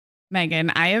Megan,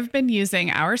 I have been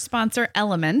using our sponsor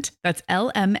Element, that's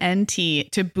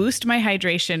LMNT, to boost my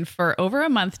hydration for over a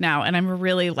month now, and I'm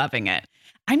really loving it.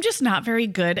 I'm just not very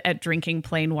good at drinking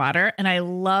plain water, and I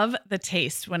love the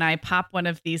taste when I pop one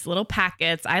of these little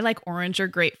packets. I like orange or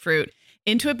grapefruit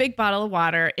into a big bottle of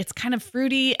water. It's kind of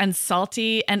fruity and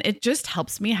salty, and it just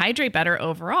helps me hydrate better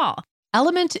overall.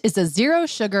 Element is a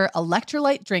zero-sugar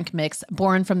electrolyte drink mix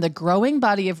born from the growing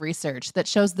body of research that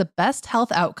shows the best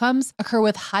health outcomes occur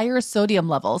with higher sodium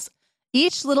levels.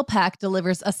 Each little pack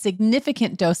delivers a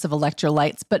significant dose of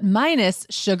electrolytes, but minus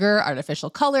sugar, artificial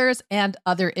colors, and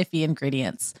other iffy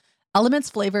ingredients. Element's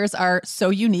flavors are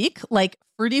so unique, like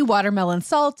fruity watermelon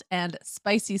salt and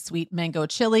spicy sweet mango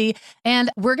chili. And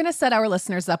we're going to set our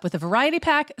listeners up with a variety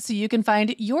pack so you can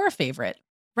find your favorite.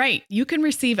 Right. You can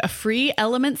receive a free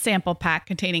Element sample pack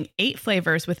containing 8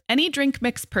 flavors with any drink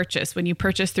mix purchase when you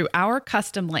purchase through our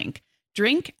custom link,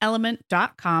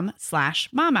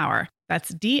 drinkelement.com/momhour.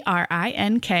 That's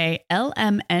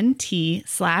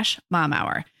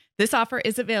DRINKLMNT/momhour. This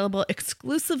is available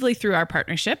exclusively through our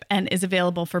partnership and is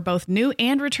available for both new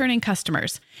and returning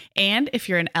customers. And if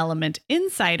you're an Element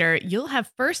insider, you'll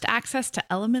have first access to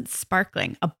Element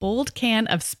Sparkling, a bold can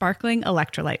of sparkling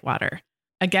electrolyte water.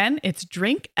 Again, it's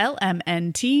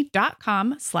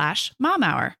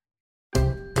drinklmnt.com/momhour.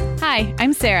 Hi,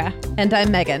 I'm Sarah. And I'm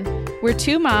Megan. We're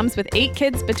 2 moms with 8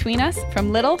 kids between us,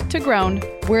 from little to grown.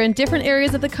 We're in different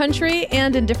areas of the country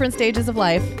and in different stages of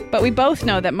life. But we both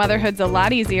know that motherhood's a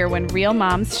lot easier when real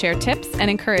moms share tips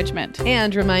and encouragement.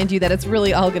 And remind you that it's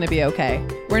really all going to be okay.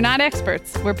 We're not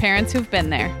experts. We're parents who've been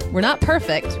there. We're not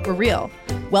perfect. We're real.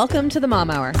 Welcome to the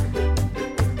Mom Hour.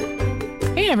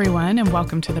 Hey everyone, and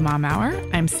welcome to the Mom Hour.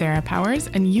 I'm Sarah Powers,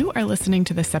 and you are listening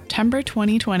to the September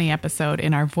 2020 episode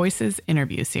in our Voices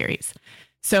interview series.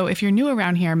 So if you're new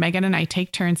around here, Megan and I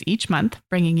take turns each month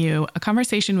bringing you a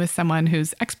conversation with someone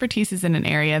whose expertise is in an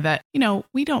area that,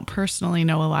 we don't personally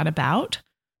know a lot about.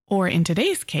 Or in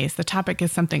today's case, the topic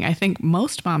is something I think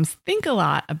most moms think a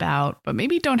lot about, but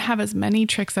maybe don't have as many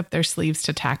tricks up their sleeves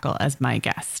to tackle as my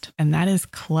guest, and that is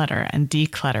clutter and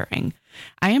decluttering.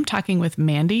 I am talking with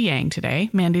Mandy Yang today.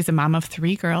 Mandy's a mom of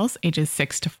 3 girls, ages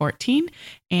 6 to 14.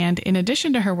 And in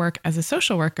addition to her work as a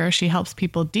social worker, she helps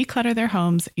people declutter their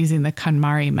homes using the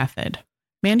KonMari method.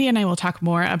 Mandy and I will talk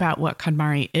more about what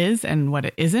KonMari is and what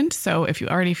it isn't. So if you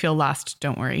already feel lost,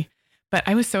 don't worry. But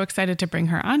I was so excited to bring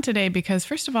her on today because,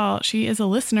 first of all, she is a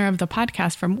listener of the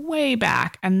podcast from way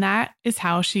back. And that is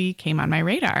how she came on my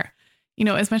radar.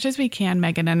 As much as we can,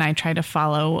 Megan and I try to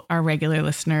follow our regular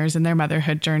listeners and their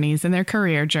motherhood journeys and their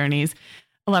career journeys.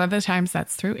 A lot of the times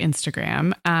that's through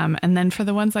Instagram. And then for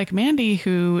the ones like Mandy,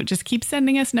 who just keep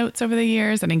sending us notes over the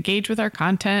years and engage with our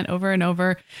content over and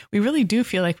over, we really do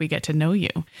feel like we get to know you.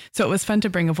 So it was fun to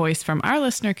bring a voice from our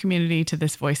listener community to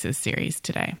this Voices series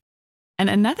today.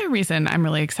 And another reason I'm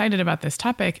really excited about this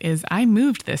topic is I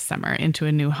moved this summer into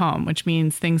a new home, which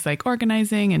means things like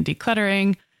organizing and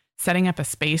decluttering, setting up a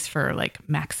space for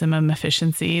maximum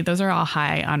efficiency. Those are all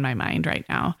high on my mind right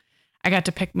now. I got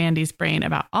to pick Mandy's brain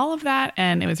about all of that,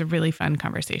 and it was a really fun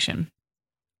conversation.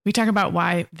 We talk about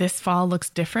why this fall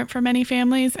looks different for many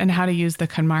families and how to use the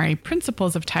KonMari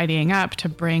principles of tidying up to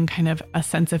bring kind of a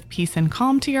sense of peace and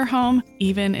calm to your home,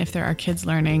 even if there are kids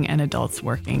learning and adults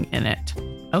working in it.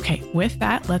 Okay, with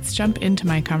that, let's jump into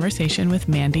my conversation with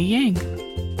Mandy Yang.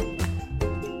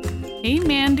 Hey,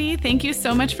 Mandy, thank you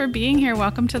so much for being here.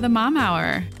 Welcome to the Mom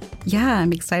Hour. Yeah,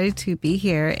 I'm excited to be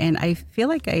here. And I feel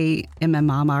like I am a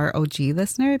Mom Hour OG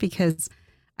listener because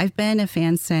I've been a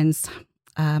fan since,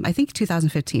 I think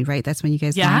 2015, right? That's when you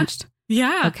guys launched.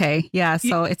 Yeah. Okay. Yeah.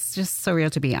 So it's just so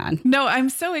real to be on. No, I'm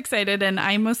so excited. And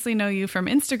I mostly know you from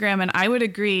Instagram. And I would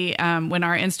agree when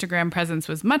our Instagram presence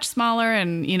was much smaller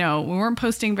and, we weren't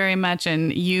posting very much.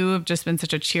 And you have just been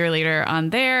such a cheerleader on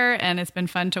there. And it's been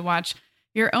fun to watch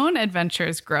your own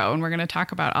adventures grow. And we're going to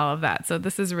talk about all of that. So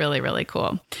this is really, really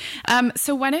cool.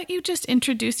 So why don't you just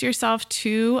introduce yourself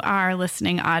to our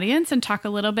listening audience and talk a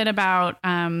little bit about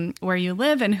where you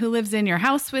live and who lives in your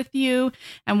house with you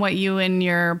and what you and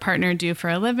your partner do for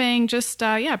a living. Just,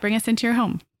 bring us into your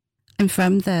home. I'm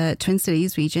from the Twin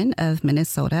Cities region of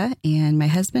Minnesota, and my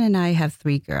husband and I have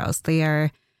 3 girls. They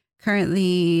are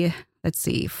currently,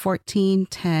 14,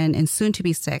 10, and soon to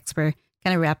be 6. We're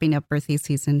kind of wrapping up birthday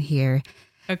season here.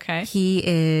 Okay. He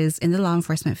is in the law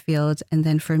enforcement field. And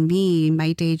then for me,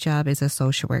 my day job is a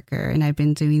social worker. And I've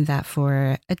been doing that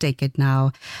for a decade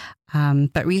now.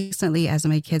 But recently, as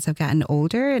my kids have gotten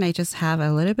older and I just have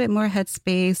a little bit more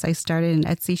headspace, I started an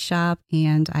Etsy shop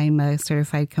and I'm a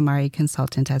certified KonMari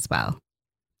consultant as well.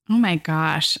 Oh my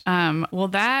gosh. Well,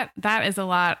 that is a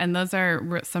lot. And those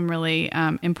are some really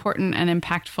important and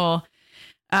impactful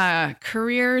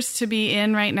careers to be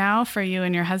in right now for you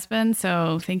and your husband.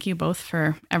 So thank you both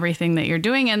for everything that you're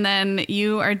doing. And then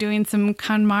you are doing some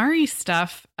KonMari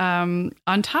stuff on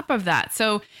top of that.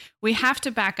 So we have to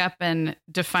back up and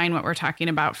define what we're talking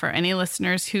about for any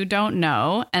listeners who don't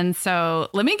know. And so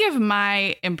let me give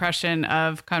my impression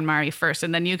of KonMari first,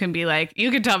 and then you can be like,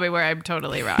 you can tell me where I'm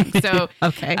totally wrong. So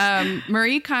okay.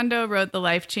 Marie Kondo wrote The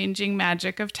Life-Changing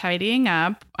Magic of Tidying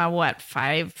Up,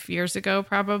 5 years ago,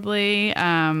 probably.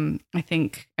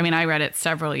 I read it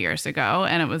several years ago,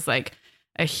 and it was like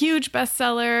a huge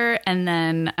bestseller. And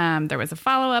then there was a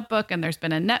follow-up book, and there's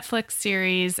been a Netflix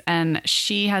series, and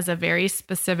she has a very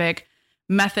specific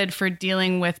method for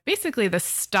dealing with basically the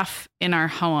stuff in our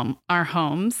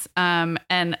homes.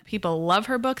 And people love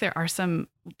her book. There are some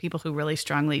people who really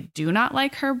strongly do not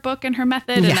like her book and her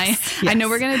method. Yes, and I know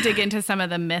we're going to dig into some of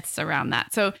the myths around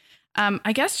that. So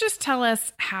I guess just tell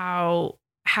us how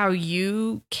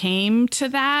you came to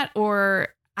that, or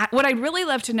what I'd really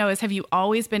love to know is, have you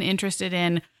always been interested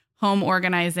in home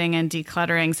organizing and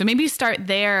decluttering? So maybe start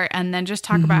there and then just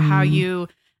talk about how you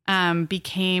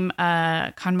became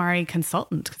a KonMari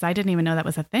consultant, because I didn't even know that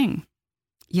was a thing.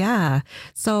 Yeah.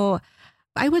 So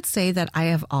I would say that I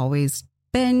have always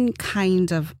been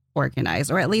kind of organized,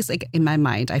 or at least like in my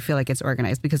mind, I feel like it's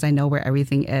organized because I know where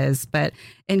everything is. But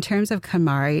in terms of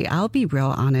KonMari, I'll be real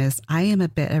honest. I am a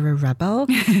bit of a rebel.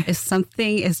 If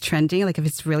something is trending, like if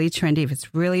it's really trendy, if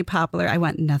it's really popular, I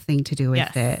want nothing to do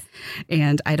with it.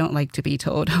 And I don't like to be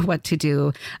told what to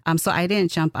do. So I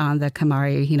didn't jump on the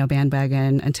KonMari,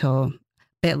 bandwagon until a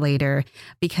bit later,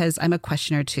 because I'm a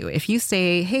questioner too. If you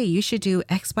say, hey, you should do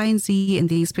X, Y, and Z in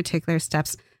these particular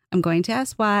steps, I'm going to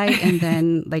ask why, and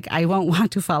then I won't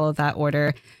want to follow that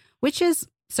order, which is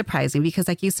surprising because,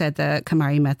 like you said, the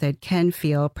KonMari method can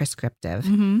feel prescriptive.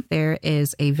 There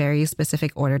is a very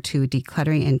specific order to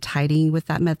decluttering and tidying with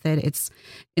that method. It's,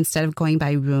 instead of going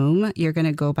by room, you're going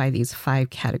to go by these 5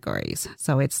 categories.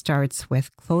 So it starts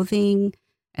with clothing,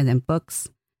 and then books,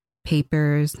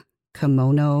 papers,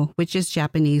 kimono, which is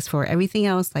Japanese for everything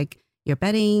else, like your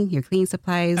bedding, your cleaning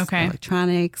supplies,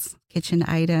 electronics, kitchen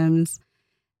items.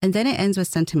 And then it ends with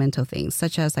sentimental things,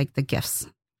 such as like the gifts,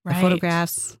 the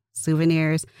photographs,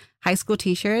 souvenirs, high school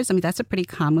t-shirts. I mean, that's a pretty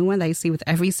common one that I see with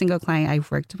every single client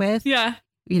I've worked with. Yeah.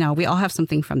 We all have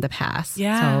something from the past.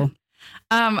 Yeah. So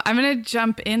I'm going to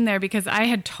jump in there because I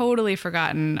had totally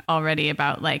forgotten already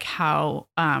about how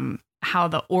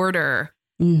the order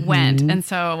went. And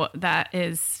so that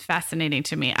is fascinating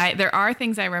to me. There are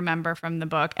things I remember from the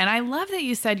book. And I love that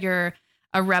you said you're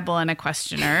a rebel and a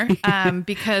questioner,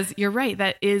 because you're right.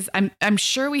 That is, I'm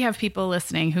sure we have people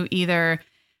listening who either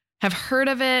have heard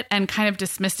of it and kind of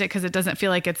dismissed it because it doesn't feel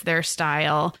like it's their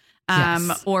style,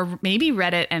 or maybe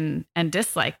read it and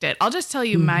disliked it. I'll just tell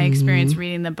you my experience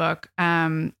reading the book.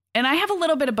 And I have a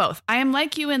little bit of both. I am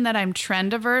like you in that I'm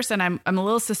trend averse, and I'm a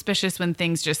little suspicious when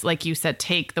things just, like you said,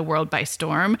 take the world by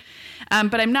storm.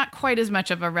 But I'm not quite as much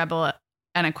of a rebel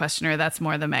and a questioner. That's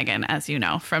more the Megan, as you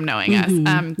know, from knowing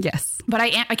us. Yes. But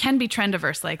I can be trend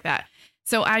averse like that.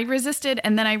 So I resisted,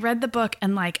 and then I read the book,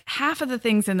 and half of the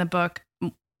things in the book,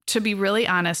 to be really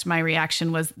honest, my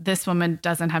reaction was, this woman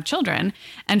doesn't have children,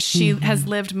 and she has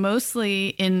lived mostly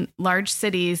in large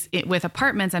cities with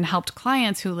apartments and helped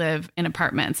clients who live in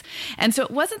apartments. And so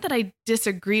it wasn't that I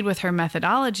disagreed with her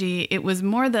methodology. It was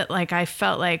more that I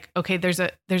felt like, okay, there's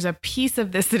a piece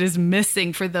of this that is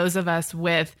missing for those of us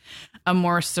with a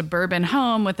more suburban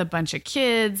home with a bunch of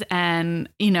kids and,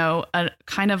 a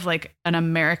kind of like an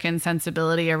American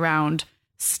sensibility around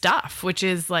stuff, which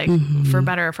is for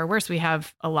better or for worse, we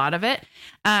have a lot of it.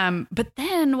 But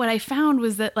then what I found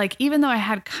was that even though I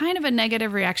had kind of a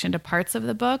negative reaction to parts of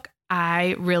the book,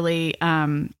 I really,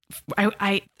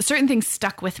 I certain things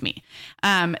stuck with me,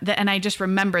 and I just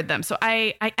remembered them. So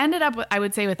I ended up, I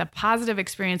would say, with a positive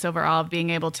experience overall of being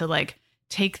able to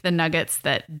take the nuggets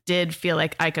that did feel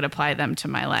like I could apply them to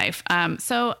my life.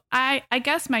 So I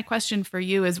guess my question for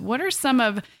you is, what are some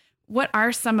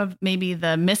of maybe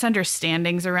the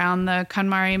misunderstandings around the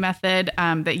KonMari method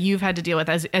that you've had to deal with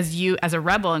as a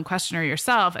rebel and questioner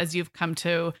yourself, as you've come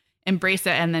to embrace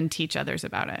it and then teach others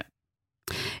about it?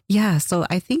 Yeah. So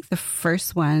I think the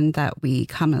first one that we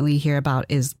commonly hear about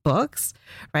is books,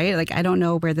 right? I don't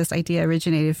know where this idea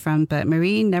originated from, but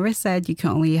Marie never said you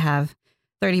can only have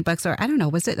 30 bucks, or I don't know,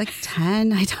 was it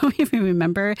 10? I don't even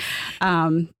remember.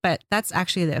 But that's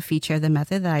actually the feature of the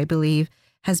method that I believe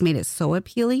has made it so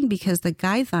appealing, because the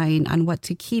guideline on what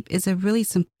to keep is a really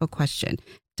simple question.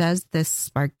 Does this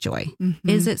spark joy?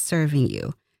 Is it serving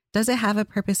you? Does it have a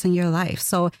purpose in your life?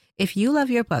 So if you love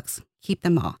your books, keep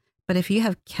them all. But if you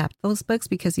have kept those books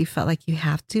because you felt like you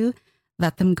have to,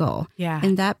 let them go. Yeah.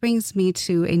 And that brings me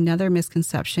to another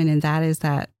misconception, and that is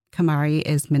that KonMari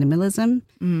is minimalism.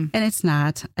 And it's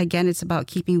not. Again, it's about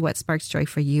keeping what sparks joy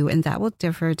for you, and that will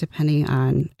differ depending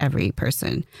on every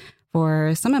person.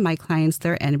 For some of my clients,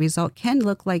 their end result can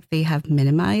look like they have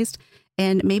minimized,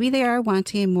 and maybe they are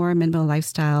wanting a more minimal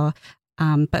lifestyle.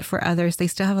 But for others, they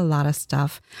still have a lot of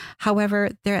stuff.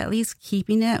 However, they're at least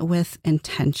keeping it with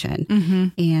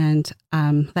intention. And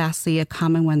lastly, a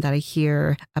common one that I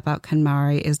hear about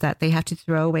KonMari is that they have to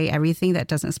throw away everything that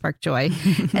doesn't spark joy.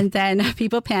 And then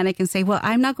people panic and say, well,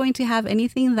 I'm not going to have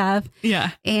anything left.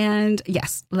 Yeah. And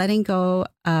yes, letting go,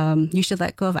 you should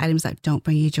let go of items that don't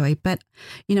bring you joy. But,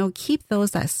 keep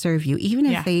those that serve you, even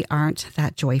if they aren't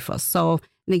that joyful. So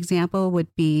an example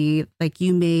would be like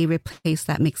you may replace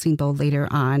that mixing bowl later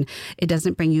on. It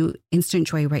doesn't bring you instant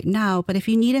joy right now, but if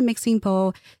you need a mixing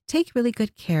bowl, take really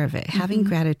good care of it. Having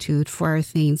gratitude for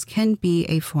things can be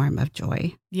a form of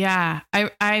joy. Yeah,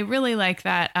 I really like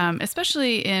that,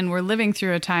 especially we're living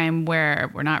through a time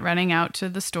where we're not running out to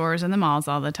the stores and the malls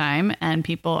all the time, and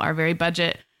people are very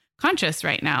budget conscious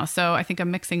right now. So I think a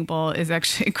mixing bowl is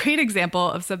actually a great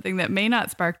example of something that may not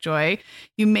spark joy.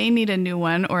 You may need a new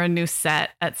one or a new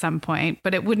set at some point,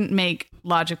 but it wouldn't make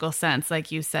logical sense,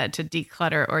 like you said, to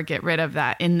declutter or get rid of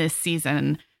that in this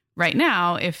season right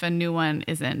now if a new one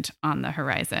isn't on the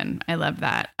horizon. I love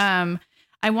that.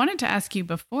 I wanted to ask you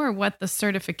before what the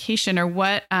certification or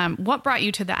what brought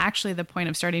you to the point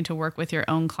of starting to work with your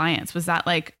own clients. Was that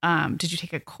like, did you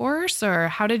take a course, or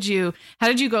how did you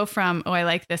go from, oh, I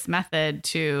like this method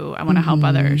to I want to help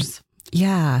others?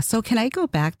 Yeah. So can I go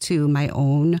back to my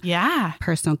own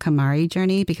personal KonMari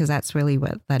journey? Because that's really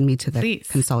what led me to the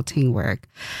consulting work.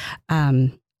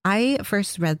 I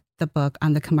first read the book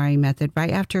on the KonMari method right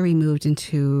after we moved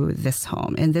into this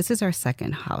home. And this is our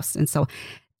second house. And so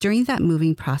during that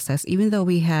moving process, even though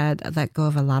we had let go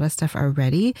of a lot of stuff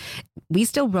already, we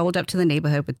still rolled up to the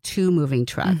neighborhood with 2 moving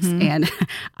trucks. And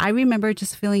I remember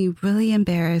just feeling really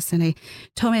embarrassed. And I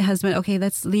told my husband, okay,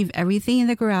 let's leave everything in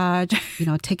the garage,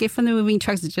 take it from the moving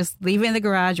trucks and just leave it in the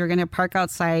garage. We're going to park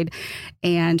outside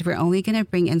and we're only going to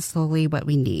bring in slowly what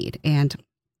we need. And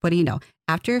what do you know?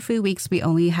 After a few weeks, we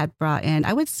only had brought in,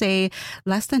 I would say,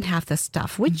 less than half the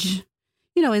stuff, which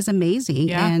is amazing.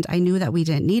 Yeah. And I knew that we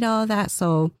didn't need all of that.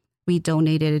 So we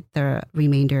donated the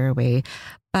remainder away.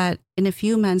 But in a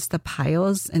few months, the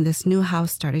piles in this new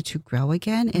house started to grow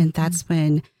again. And that's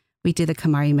when we did the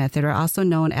KonMari method, or also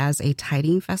known as a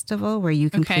tidying festival, where you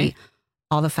complete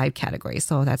all the 5 categories.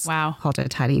 So that's called a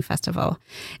tidying festival.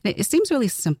 And it seems really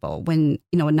simple when,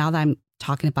 now that I'm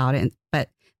talking about it, but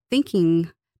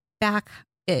thinking back,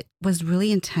 it was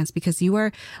really intense because you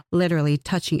are literally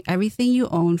touching everything you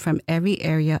own from every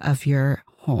area of your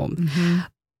home.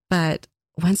 But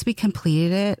once we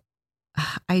completed it,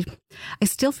 I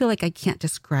still feel like I can't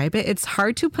describe it. It's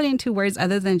hard to put into words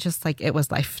other than just like it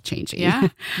was life changing.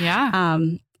 Yeah.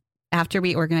 After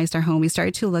we organized our home, we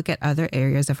started to look at other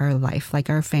areas of our life, like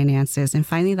our finances. And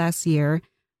finally, last year,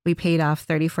 we paid off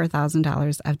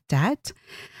 $34,000 of debt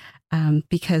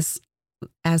because,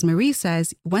 as Marie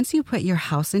says, once you put your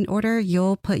house in order,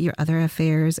 you'll put your other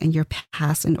affairs and your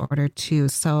past in order too.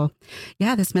 So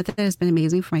yeah, this method has been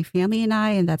amazing for my family and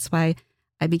I, and that's why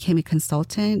I became a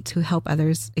consultant to help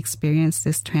others experience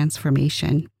this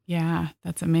transformation. Yeah,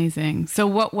 that's amazing. So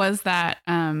what was that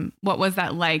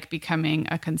like becoming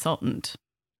a consultant?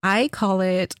 I call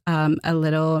it a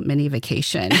little mini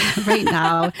vacation. Right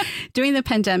now, during the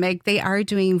pandemic, they are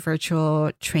doing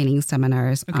virtual training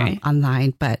seminars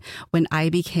online. But when I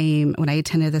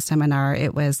attended the seminar,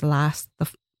 it was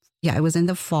it was in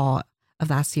the fall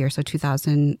of last year, so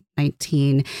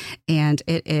 2019, and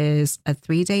it is a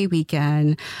 3-day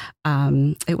weekend.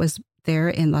 It was there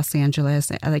in Los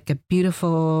Angeles, like a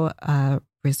beautiful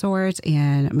resort,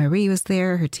 and Marie was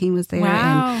there, her team was there,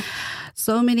 and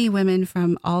so many women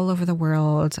from all over the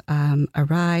world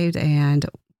arrived, and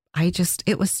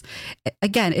it was,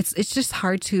 again, it's just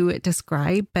hard to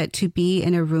describe, but to be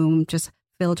in a room just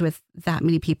filled with that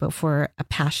many people for a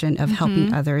passion of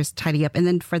helping others tidy up, and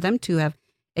then for them to have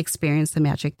experienced the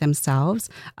magic themselves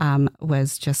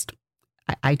was just,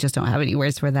 I just don't have any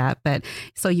words for that. But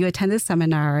so you attend this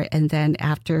seminar, and then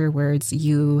afterwards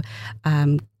you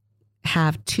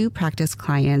have 2 practice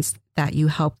clients that you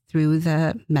help through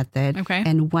the method. Okay.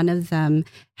 And one of them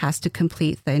has to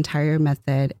complete the entire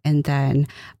method. And then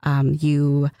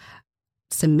you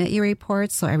submit your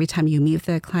reports. So every time you meet with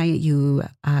the client, you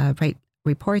write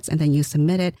reports and then you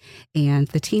submit it. And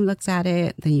the team looks at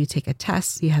it. Then you take a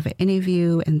test, you have an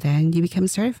interview, and then you become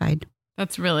certified.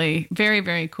 That's really very,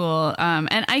 very cool.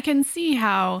 And I can see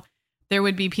how there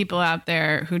would be people out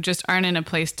there who just aren't in a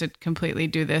place to completely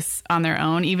do this on their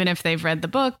own, even if they've read the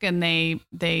book and they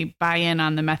buy in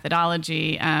on the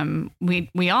methodology.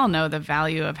 We all know the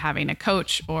value of having a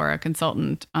coach or a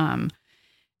consultant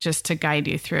just to guide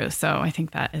you through. So I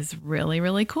think that is really,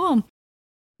 really cool.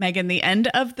 Megan, the end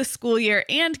of the school year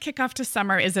and kickoff to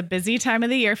summer is a busy time of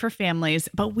the year for families,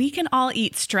 but we can all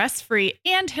eat stress-free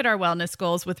and hit our wellness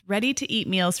goals with ready-to-eat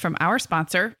meals from our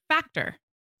sponsor, Factor.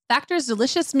 Factor's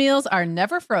delicious meals are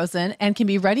never frozen and can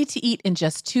be ready to eat in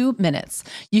just 2 minutes.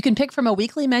 You can pick from a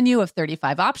weekly menu of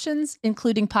 35 options,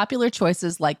 including popular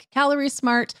choices like Calorie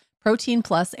Smart, Protein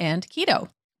Plus, and Keto.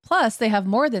 Plus, they have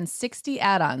more than 60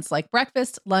 add-ons like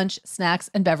breakfast, lunch,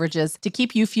 snacks, and beverages to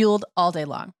keep you fueled all day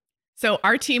long. So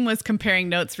our team was comparing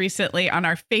notes recently on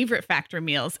our favorite Factor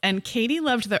meals, and Katie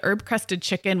loved the herb-crusted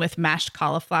chicken with mashed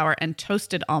cauliflower and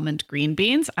toasted almond green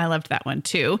beans. I loved that one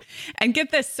too. And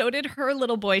get this, so did her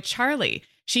little boy, Charlie.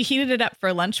 She heated it up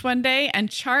for lunch one day, and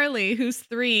Charlie, who's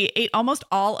 3, ate almost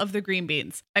all of the green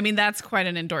beans. I mean, that's quite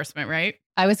an endorsement, right?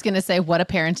 I was going to say, what a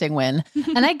parenting win.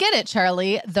 And I get it,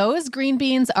 Charlie. Those green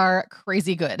beans are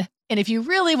crazy good. And if you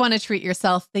really want to treat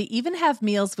yourself, they even have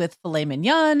meals with filet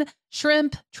mignon,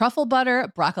 shrimp, truffle butter,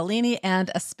 broccolini,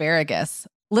 and asparagus.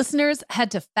 Listeners,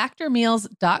 head to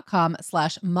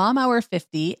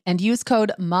factormeals.com/momhour50 and use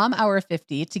code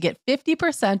momhour50 to get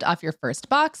 50% off your first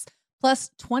box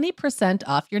plus 20%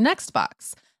 off your next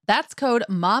box. That's code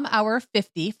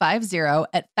momhour50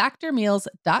 at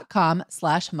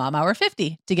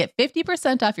factormeals.com/momhour50 to get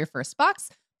 50% off your first box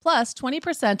plus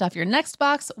 20% off your next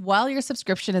box while your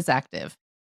subscription is active.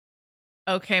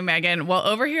 Okay, Megan. Well,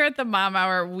 over here at the Mom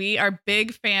Hour, we are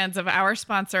big fans of our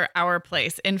sponsor, Our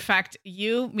Place. In fact,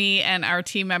 you, me, and our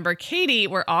team member, Katie,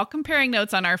 were all comparing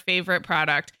notes on our favorite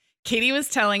product. Katie was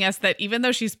telling us that even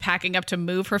though she's packing up to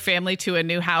move her family to a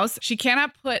new house, she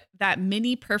cannot put that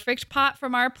mini perfect pot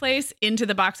from Our Place into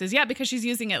the boxes yet because she's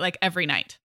using it like every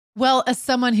night. Well, as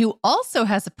someone who also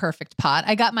has a perfect pot,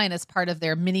 I got mine as part of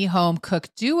their mini home cook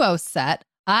duo set.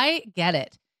 I get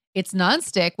it. It's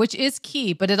nonstick, which is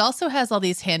key, but it also has all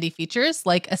these handy features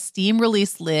like a steam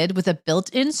release lid with a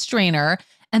built-in strainer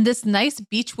and this nice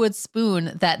beechwood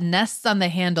spoon that nests on the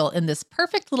handle in this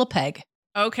perfect little peg.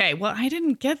 Okay, well, I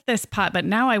didn't get this pot, but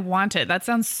now I want it. That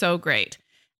sounds so great.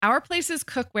 Our Place's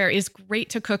cookware is great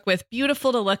to cook with,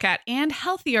 beautiful to look at, and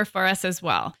healthier for us as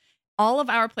well. All of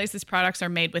Our Place's products are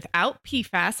made without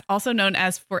PFAS, also known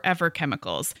as forever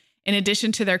chemicals. In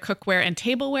addition to their cookware and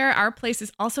tableware, Our Place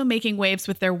is also making waves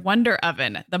with their Wonder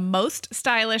Oven, the most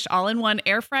stylish all-in-one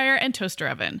air fryer and toaster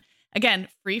oven. Again,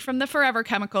 free from the forever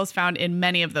chemicals found in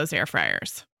many of those air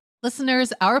fryers.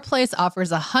 Listeners, Our Place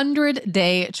offers a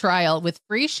 100-day trial with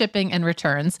free shipping and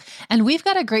returns, and we've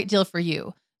got a great deal for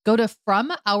you. Go to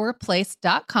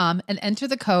FromOurPlace.com and enter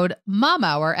the code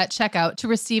MOMHOUR at checkout to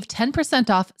receive 10%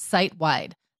 off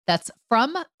site-wide. That's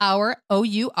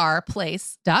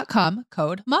FromOurPlace.com,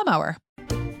 code MOMHOUR.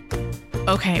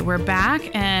 Okay, we're back,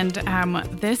 and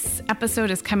this episode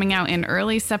is coming out in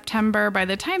early September. By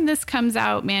the time this comes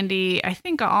out, Mandy, I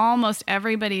think almost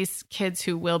everybody's kids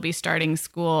who will be starting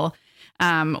school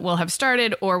will have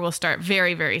started or will start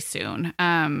very, very soon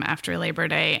after Labor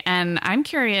Day. And I'm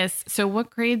curious, so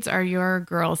what grades are your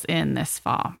girls in this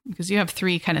fall? Because you have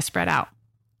 3 kind of spread out.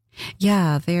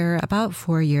 Yeah, they're about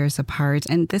 4 years apart.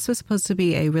 And this was supposed to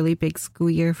be a really big school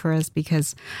year for us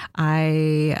because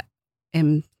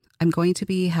I'm going to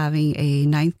be having a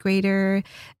 9th grader,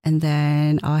 and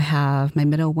then I'll have my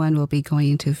middle one will be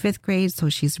going into 5th grade. So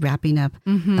she's wrapping up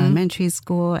elementary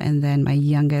school, and then my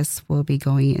youngest will be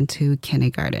going into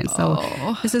kindergarten. So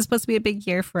this is supposed to be a big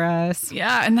year for us.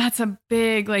 Yeah. And that's a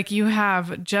big, like you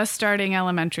have just starting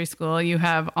elementary school, you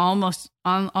have almost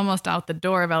out the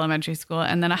door of elementary school,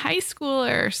 and then a high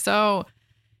schooler. So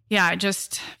yeah,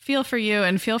 just feel for you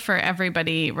and feel for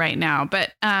everybody right now.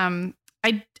 But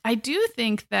I do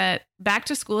think that back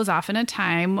to school is often a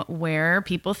time where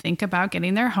people think about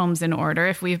getting their homes in order.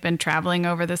 If we've been traveling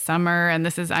over the summer,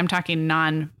 and I'm talking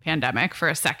non-pandemic for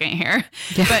a second here,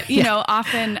 but you know,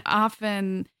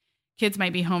 often kids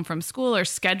might be home from school or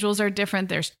schedules are different.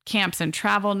 There's camps and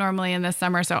travel normally in the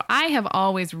summer. So I have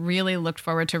always really looked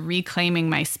forward to reclaiming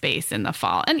my space in the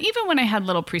fall. And even when I had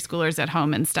little preschoolers at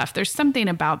home and stuff, there's something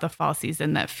about the fall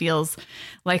season that feels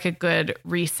like a good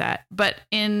reset. But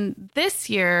in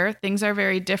this year, things are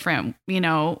very different. You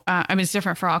know, it's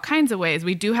different for all kinds of ways.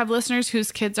 We do have listeners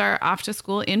whose kids are off to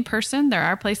school in person. There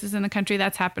are places in the country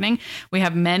that's happening. We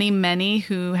have many, many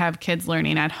who have kids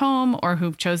learning at home or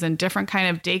who've chosen different kind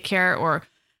of daycare or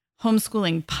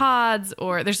homeschooling pods,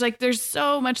 or there's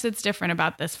so much that's different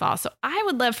about this fall. So I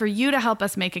would love for you to help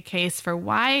us make a case for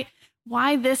why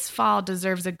why this fall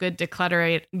deserves a good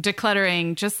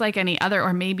decluttering just like any other,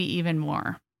 or maybe even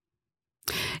more.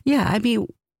 Yeah, I mean,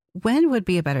 when would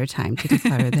be a better time to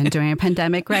declutter than during a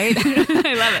pandemic, right?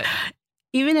 I love it.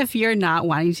 Even if you're not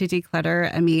wanting to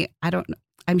declutter, I mean,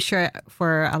 I'm sure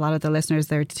for a lot of the listeners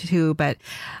there too, but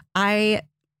I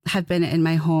have been in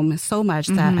my home so much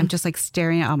that I'm just like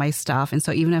staring at all my stuff. And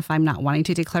so even if I'm not wanting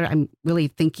to declutter, I'm really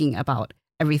thinking about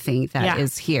everything that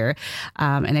is here.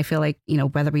 And I feel like,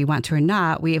 whether we want to or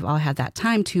not, we've all had that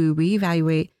time to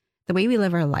reevaluate the way we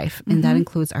live our life. And that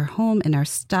includes our home and our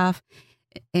stuff.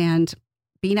 And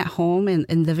being at home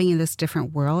and living in this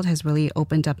different world has really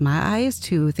opened up my eyes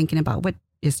to thinking about what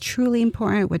is truly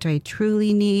important, what do I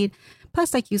truly need.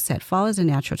 Plus, like you said, fall is a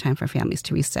natural time for families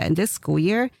to reset. And this school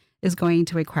year is going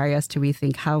to require us to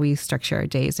rethink how we structure our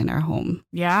days in our home.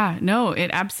 Yeah, no, it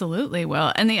absolutely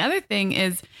will. And the other thing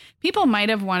is people might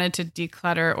have wanted to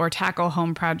declutter or tackle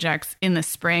home projects in the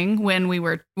spring when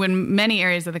many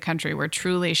areas of the country were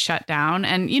truly shut down.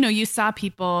 And, you saw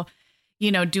people,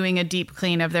 doing a deep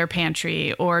clean of their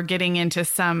pantry or getting into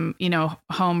some,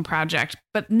 home project.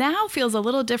 But now feels a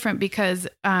little different because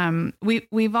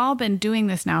we've all been doing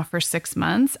this now for 6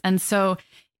 months. And so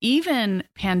even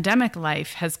pandemic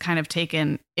life has kind of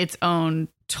taken its own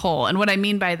toll. And what I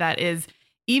mean by that is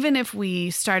even if we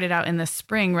started out in the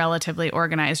spring relatively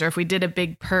organized, or if we did a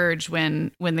big purge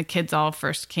when the kids all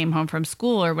first came home from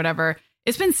school or whatever,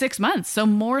 it's been 6 months. So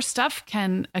more stuff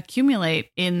can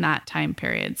accumulate in that time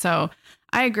period. So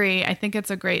I agree. I think it's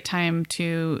a great time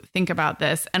to think about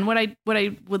this. And what I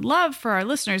would love for our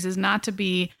listeners is not to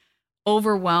be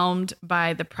overwhelmed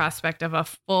by the prospect of a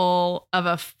full,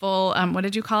 what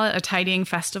did you call it? A tidying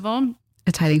festival?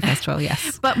 A tidying festival,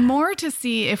 yes. But more to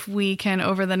see if we can,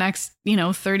 over the next,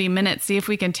 30 minutes, see if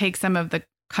we can take some of the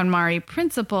KonMari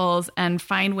principles and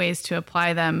find ways to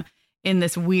apply them in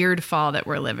this weird fall that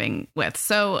we're living with.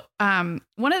 So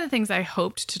one of the things I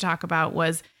hoped to talk about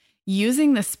was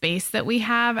using the space that we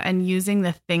have and using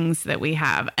the things that we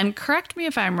have. And correct me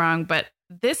if I'm wrong, but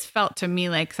this felt to me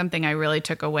like something I really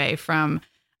took away from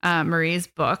Marie's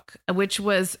book, which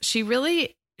was she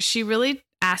really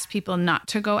asked people not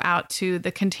to go out to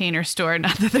the Container Store.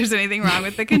 Not that there's anything wrong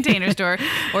with the Container Store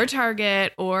or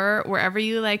Target or wherever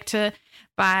you like to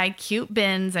buy cute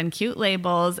bins and cute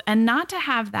labels, and not to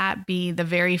have that be the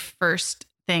very first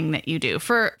thing that you do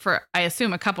for I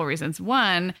assume a couple reasons.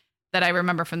 One that I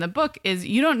remember from the book is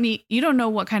you don't know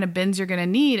what kind of bins you're going to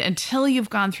need until you've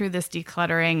gone through this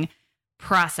decluttering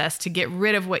process to get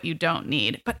rid of what you don't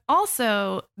need, but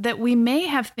also that we may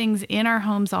have things in our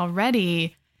homes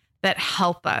already that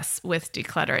help us with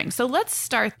decluttering. So let's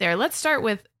start there. Let's start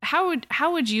with how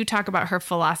would you talk about her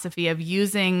philosophy of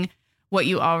using what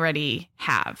you already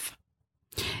have?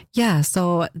 Yeah,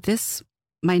 so this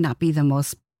might not be the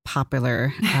most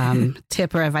popular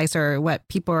tip or advice or what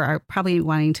people are probably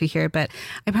wanting to hear, but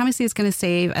I promise you it's going to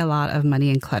save a lot of money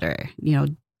and clutter.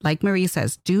 Like Marie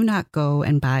says, do not go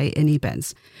and buy any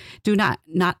bins. Do not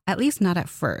at least not at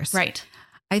first. Right.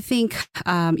 I think,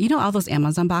 all those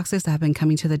Amazon boxes that have been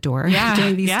coming to the door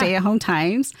during these stay-at-home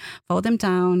times, fold them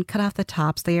down, cut off the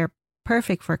tops. They are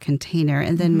perfect for a container.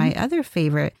 And then my other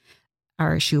favorite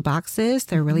are shoe boxes.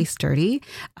 They're really sturdy,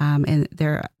 and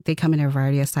they come in a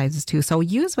variety of sizes too. So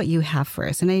use what you have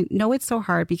first. And I know it's so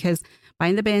hard because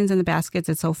buying the bins and the baskets,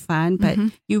 it's so fun, but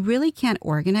you really can't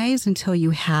organize until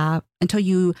you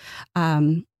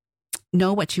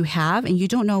know what you have, and you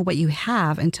don't know what you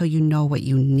have until you know what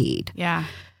you need. Yeah.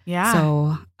 Yeah.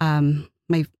 So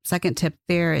my second tip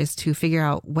there is to figure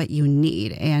out what you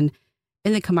need. And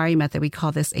in the KonMari method, we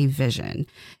call this a vision.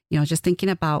 Just thinking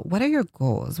about what are your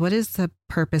goals? What is the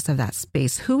purpose of that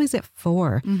space? Who is it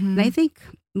for? And I think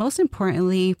most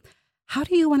importantly, how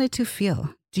do you want it to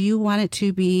feel? Do you want it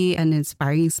to be an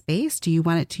inspiring space? Do you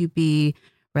want it to be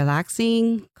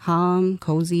relaxing, calm,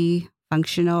 cozy,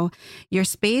 functional? Your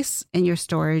space and your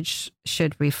storage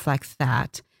should reflect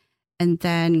that. And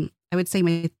then I would say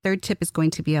my third tip is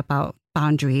going to be about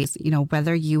boundaries.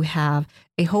 Whether you have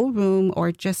a whole room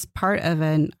or just part of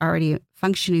an already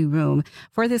functioning room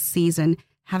for this season,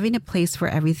 having a place for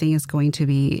everything is going to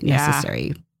be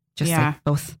necessary, like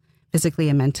both physically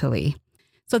and mentally.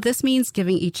 So this means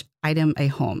giving each item a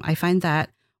home. I find that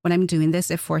when I'm doing this,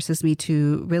 it forces me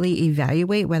to really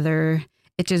evaluate whether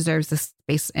it deserves the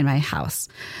space in my house.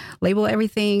 Label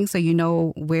everything so you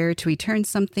know where to return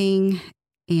something.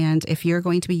 And if you're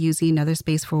going to be using another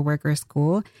space for work or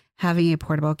school, having a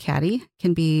portable caddy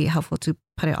can be helpful to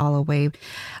put it all away.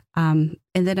 And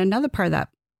then another part of that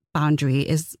boundary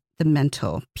is the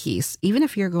mental piece. Even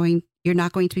if you're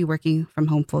not going to be working from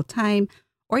home full time,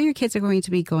 or your kids are going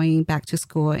to be going back to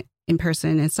school in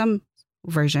person in some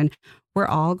version, we're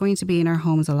all going to be in our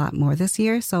homes a lot more this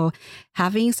year. So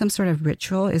having some sort of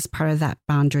ritual is part of that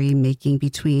boundary making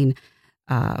between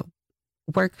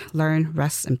work, learn,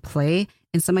 rest, and play.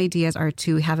 And some ideas are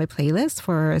to have a playlist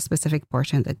for a specific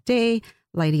portion of the day,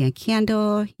 lighting a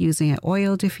candle, using an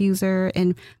oil diffuser,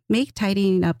 and make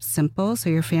tidying up simple so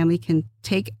your family can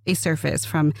take a surface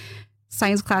from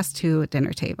science class to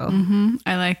dinner table. Mm-hmm.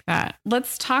 I like that.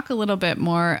 Let's talk a little bit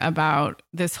more about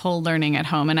this whole learning at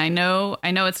home. And I know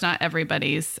it's not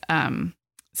everybody's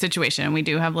situation. And we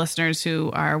do have listeners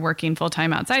who are working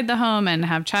full-time outside the home and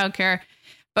have childcare.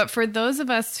 But for those of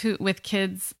us who with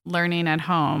kids learning at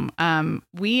home,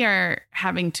 we are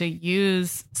having to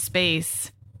use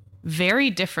space very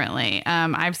differently.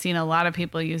 I've seen a lot of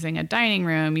people using a dining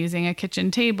room, using a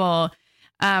kitchen table.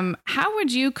 How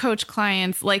would you coach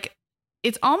clients? Like,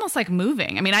 it's almost like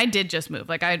moving. I mean, I did just move.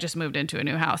 Like, I just moved into a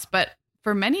new house. But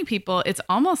for many people, it's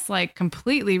almost like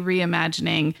completely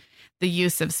reimagining the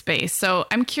use of space. So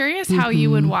I'm curious how you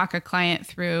would walk a client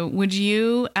through. Would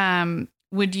you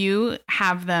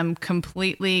have them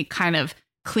completely kind of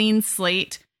clean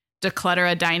slate,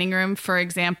 declutter a dining room, for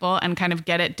example, and kind of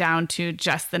get it down to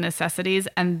just the necessities,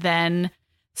 and then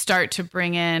start to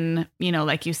bring in,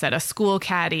 like you said, a school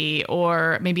caddy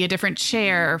or maybe a different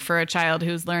chair for a child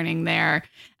who's learning there?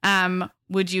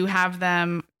 Would you have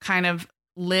them kind of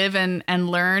live and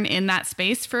learn in that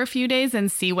space for a few days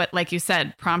and see what, like you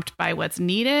said, prompt by what's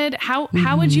needed? How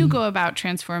would you go about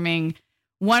transforming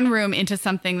one room into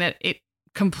something that it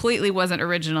completely wasn't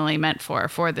originally meant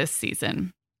for this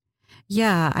season?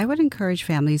 Yeah, I would encourage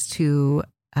families to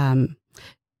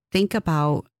think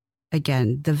about,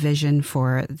 again, the vision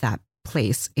for that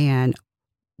place and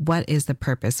what is the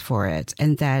purpose for it.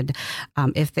 And then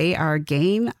if they are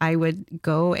game, I would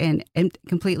go and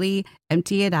completely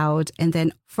empty it out. And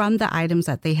then from the items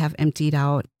that they have emptied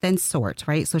out, then sort,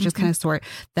 right? So just kind of sort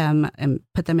them and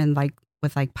put them in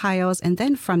with piles. And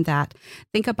then from that,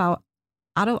 think about,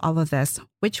 out of all of this,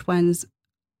 which ones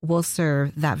will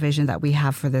serve that vision that we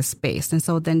have for this space. And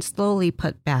so then slowly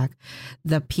put back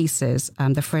the pieces,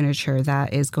 the furniture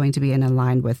that is going to be in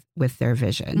line with their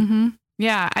vision. Mm-hmm.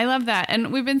 Yeah, I love that.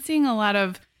 And we've been seeing a lot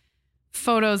of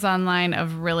photos online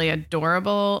of really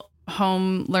adorable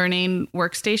home learning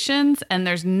workstations, and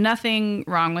there's nothing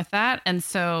wrong with that. And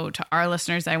so to our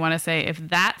listeners, I want to say, if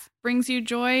that brings you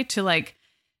joy to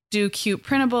do cute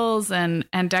printables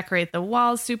and decorate the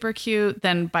walls super cute,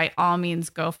 then by all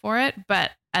means go for it. But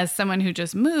as someone who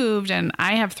just moved, and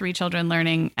I have 3 children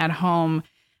learning at home,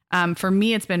 for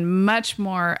me, it's been much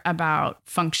more about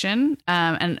function.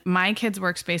 And my kids'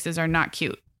 workspaces are not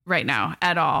cute right now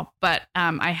at all. But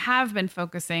I have been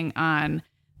focusing on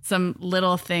some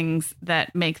little things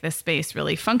that make the space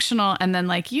really functional. And then,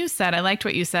 like you said, I liked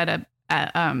what you said,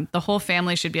 the whole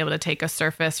family should be able to take a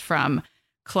surface from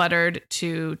cluttered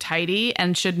to tidy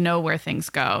and should know where things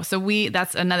go. So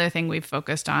that's another thing we've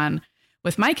focused on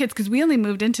with my kids, because we only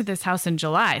moved into this house in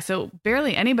July. So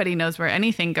barely anybody knows where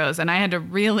anything goes. And I had to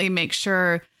really make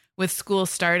sure with school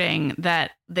starting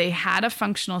that they had a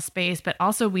functional space, but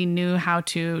also we knew how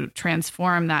to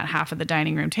transform that half of the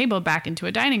dining room table back into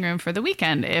a dining room for the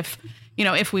weekend if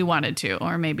we wanted to,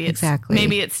 or maybe it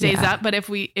stays up. But if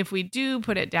we do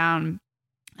put it down,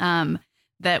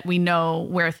 that we know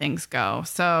where things go.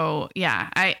 So yeah,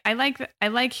 I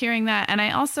like hearing that. And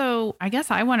I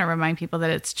guess I want to remind people that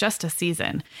it's just a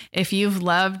season. If you've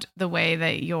loved the way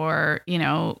that your,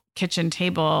 kitchen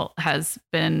table has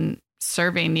been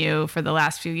serving you for the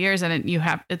last few years, and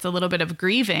it's a little bit of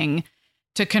grieving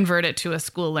to convert it to a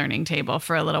school learning table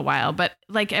for a little while, but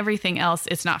like everything else,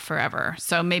 it's not forever.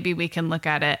 So maybe we can look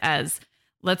at it as,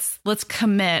 let's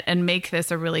commit and make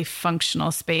this a really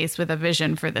functional space with a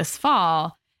vision for this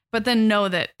fall, but then know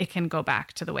that it can go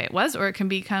back to the way it was, or it can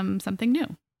become something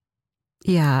new.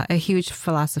 Yeah, a huge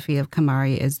philosophy of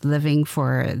KonMari is living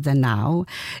for the now.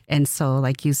 And so,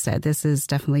 like you said, this is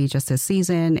definitely just a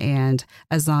season. And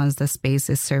as long as the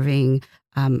space is serving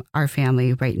our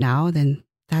family right now, then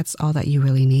that's all that you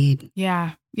really need.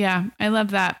 Yeah. Yeah, I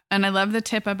love that. And I love the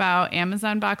tip about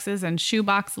Amazon boxes and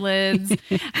shoebox lids.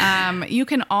 You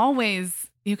can always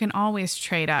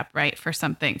trade up, right, for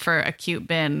something, for a cute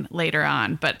bin later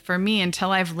on. But for me,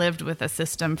 until I've lived with a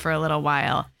system for a little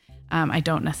while, I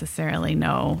don't necessarily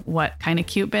know what kind of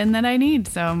cute bin that I need.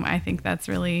 So I think that's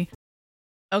really...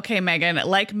 Okay, Megan,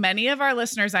 like many of our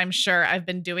listeners, I'm sure I've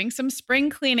been doing some spring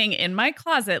cleaning in my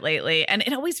closet lately, and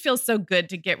it always feels so good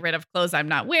to get rid of clothes I'm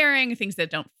not wearing, things that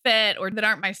don't fit or that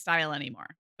aren't my style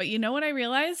anymore. But you know what I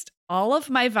realized? All of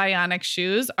my Vionic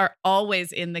shoes are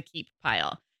always in the keep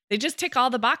pile. They just tick all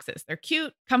the boxes. They're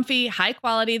cute, comfy, high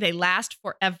quality. They last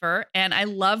forever. And I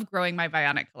love growing my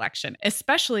Vionic collection,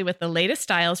 especially with the latest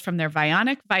styles from their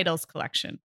Vionic Vitals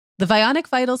collection. The Vionic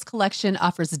Vitals collection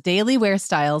offers daily wear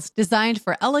styles designed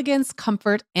for elegance,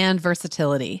 comfort, and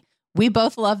versatility. We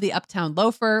both love the Uptown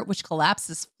loafer, which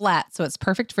collapses flat, so it's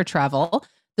perfect for travel.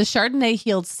 The Chardonnay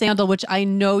heeled sandal, which I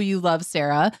know you love,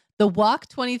 Sarah. The Walk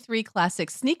 23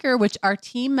 classic sneaker, which our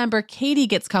team member Katie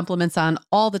gets compliments on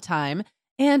all the time.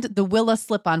 And the Willa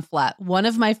slip-on flat, one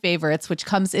of my favorites, which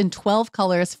comes in 12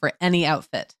 colors for any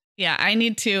outfit. Yeah, I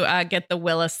need to get the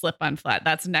Willa slip-on flat.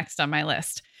 That's next on my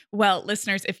list. Well,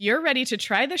 listeners, if you're ready to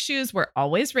try the shoes we're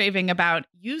always raving about,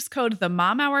 use code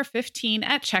TheMomHour15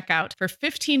 at checkout for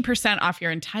 15% off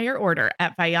your entire order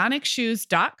at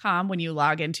VionicShoes.com when you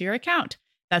log into your account.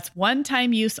 That's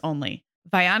one-time use only.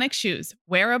 Vionic Shoes,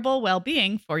 wearable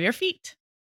well-being for your feet.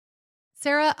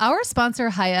 Sarah, our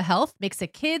sponsor, Hiya Health, makes a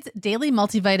kid's daily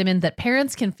multivitamin that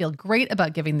parents can feel great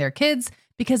about giving their kids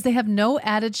because they have no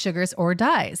added sugars or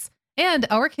dyes. And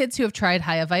our kids who have tried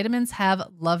Hiya vitamins have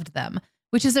loved them,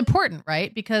 which is important,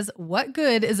 right? Because what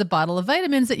good is a bottle of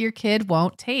vitamins that your kid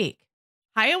won't take?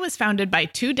 Hiya was founded by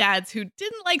two dads who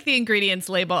didn't like the ingredients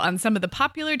label on some of the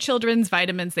popular children's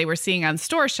vitamins they were seeing on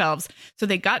store shelves, so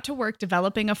they got to work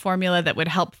developing a formula that would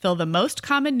help fill the most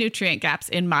common nutrient gaps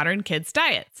in modern kids'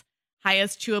 diets.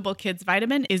 Hiya's Chewable Kids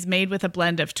Vitamin is made with a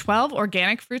blend of 12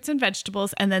 organic fruits and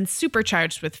vegetables and then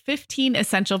supercharged with 15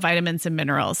 essential vitamins and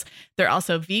minerals. They're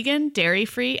also vegan,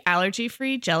 dairy-free,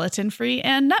 allergy-free, gelatin-free,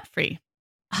 and nut-free.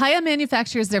 Hiya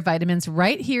manufactures their vitamins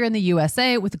right here in the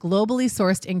USA with globally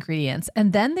sourced ingredients,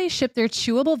 and then they ship their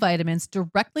chewable vitamins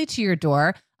directly to your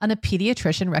door on a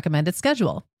pediatrician recommended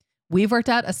schedule. We've worked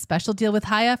out a special deal with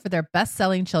Hiya for their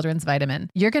best-selling children's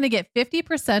vitamin. You're going to get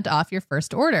 50% off your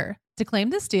first order. To claim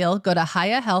this deal, go to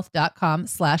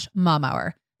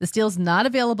hiyahealth.com/momhour. This deal is not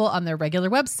available on their regular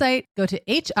website. Go to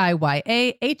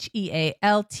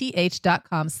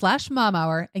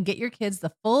hiyahealth.com/momhour and get your kids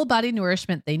the full body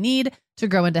nourishment they need to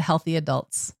grow into healthy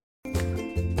adults.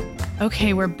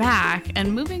 Okay, we're back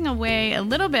and moving away a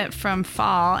little bit from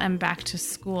fall and back to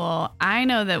school. I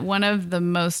know that one of the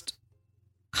most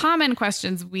common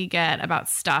questions we get about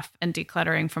stuff and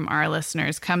decluttering from our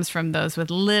listeners comes from those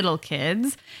with little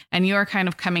kids. And you're kind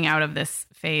of coming out of this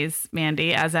phase,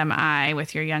 Mandy, as am I,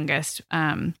 with your youngest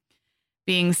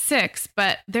being 6.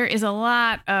 But there is a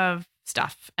lot of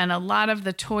stuff, and a lot of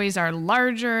the toys are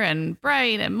larger and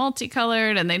bright and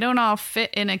multicolored, and they don't all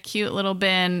fit in a cute little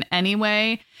bin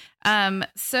anyway.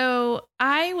 So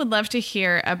I would love to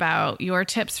hear about your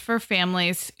tips for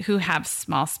families who have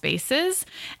small spaces.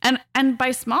 And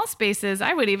by small spaces,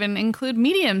 I would even include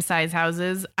medium-sized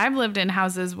houses. I've lived in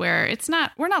houses where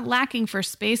we're not lacking for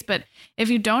space, but if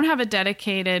you don't have a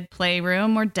dedicated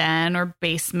playroom or den or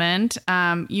basement,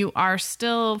 you are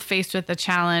still faced with the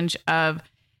challenge of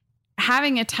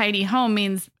having a tidy home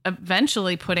means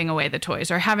eventually putting away the toys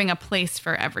or having a place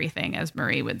for everything, as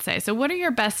Marie would say. So what are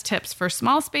your best tips for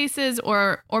small spaces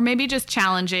or maybe just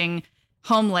challenging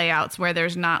home layouts where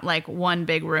there's not like one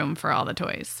big room for all the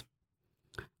toys?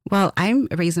 Well, I'm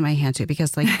raising my hand too,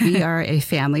 because we are a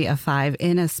family of 5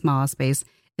 in a small space.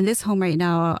 In this home right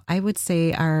now, I would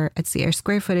say our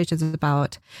square footage is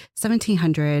about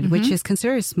 1,700, which is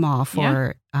considered small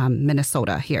for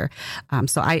Minnesota here.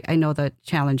 So I know the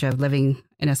challenge of living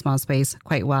in a small space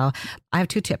quite well. I have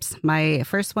 2 tips. My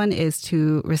first one is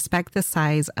to respect the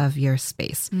size of your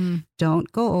space.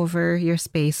 Don't go over your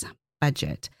space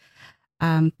budget.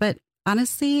 But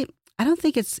honestly, I don't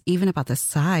think it's even about the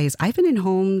size. I've been in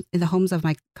the homes of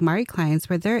my Kamari clients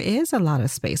where there is a lot of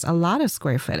space, a lot of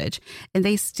square footage, and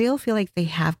they still feel like they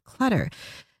have clutter.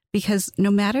 Because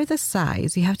no matter the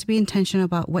size, you have to be intentional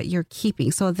about what you're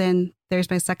keeping. So then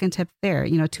there's my second tip there,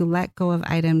 to let go of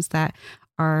items that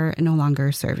are no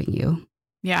longer serving you.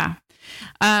 Yeah.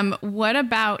 What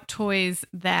about toys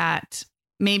that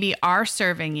maybe are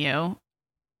serving you,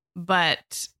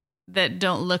 but that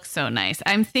don't look so nice?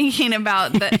 I'm thinking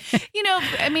about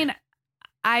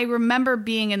I remember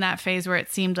being in that phase where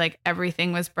it seemed like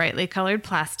everything was brightly colored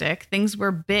plastic. Things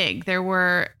were big. There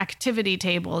were activity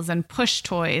tables and push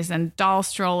toys and doll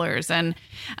strollers. And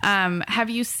have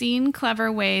you seen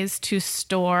clever ways to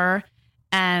store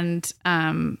and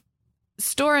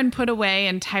put away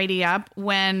and tidy up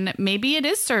when maybe it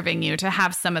is serving you to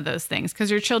have some of those things? Because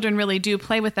your children really do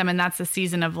play with them, and that's the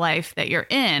season of life that you're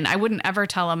in. I wouldn't ever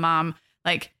tell a mom,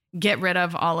 get rid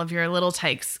of all of your Little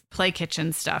Tykes play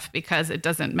kitchen stuff because it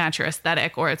doesn't match your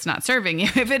aesthetic or it's not serving you.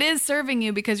 If it is serving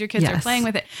you because your kids are playing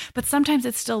with it, but sometimes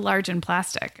it's still large and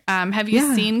plastic. Have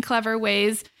you seen clever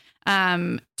ways?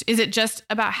 Is it just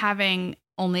about having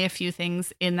only a few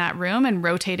things in that room and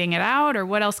rotating it out, or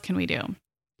what else can we do?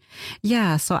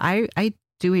 Yeah. So I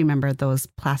do remember those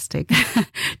plastic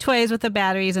toys with the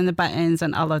batteries and the buttons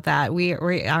and all of that. We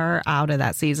are out of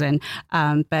that season.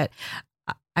 But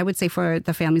I would say for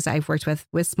the families that I've worked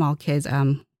with small kids,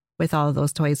 with all of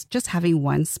those toys, just having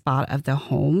one spot of the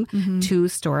home to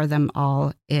store them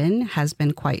all in has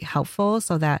been quite helpful,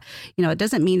 so that, it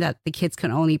doesn't mean that the kids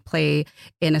can only play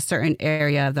in a certain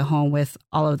area of the home with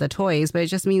all of the toys, but it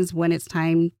just means when it's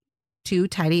time to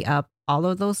tidy up, all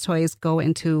of those toys go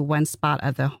into one spot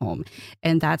of the home.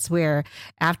 And that's where,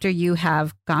 after you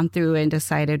have gone through and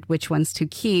decided which ones to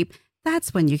keep,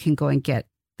 that's when you can go and get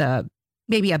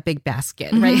maybe a big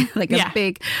basket, right? Like a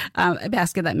big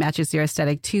basket that matches your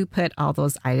aesthetic to put all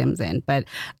those items in. But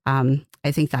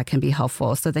I think that can be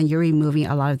helpful. So then you're removing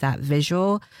a lot of that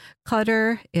visual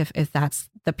clutter, if that's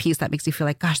the piece that makes you feel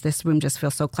like, gosh, this room just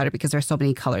feels so cluttered because there's so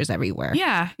many colors everywhere.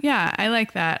 Yeah. I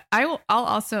like that. I'll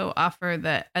also offer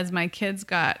that as my kids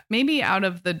got maybe out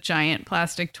of the giant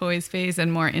plastic toys phase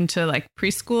and more into like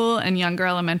preschool and younger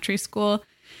elementary school,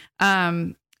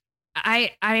 I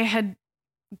had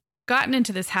gotten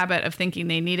into this habit of thinking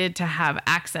they needed to have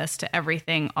access to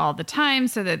everything all the time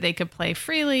so that they could play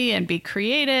freely and be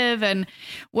creative. And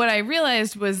what I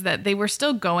realized was that they were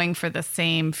still going for the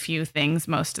same few things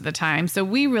most of the time. So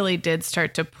we really did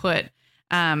start to put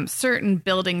certain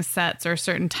building sets or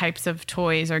certain types of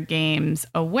toys or games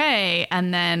away,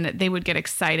 and then they would get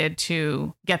excited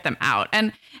to get them out.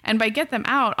 And by get them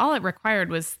out, all it required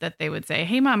was that they would say,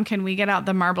 "Hey, Mom, can we get out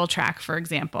the marble track, for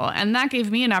example?" And that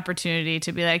gave me an opportunity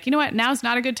to be like, you know what, now's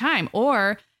not a good time.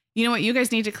 Or, you know what, you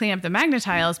guys need to clean up the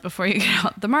magnetiles before you get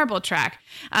out the marble track.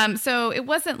 So it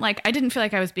wasn't like, I didn't feel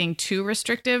like I was being too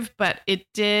restrictive, but it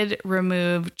did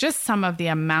remove just some of the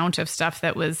amount of stuff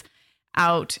that was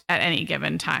out at any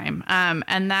given time.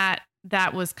 And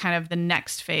that was kind of the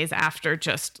next phase after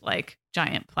just like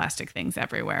giant plastic things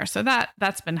everywhere. So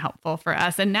that's been helpful for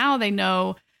us. And now they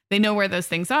know where those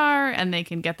things are and they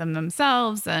can get them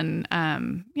themselves. And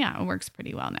it works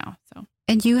pretty well now. So.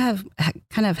 And you have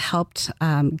kind of helped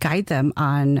guide them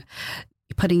on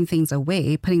putting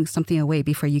something away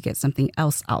before you get something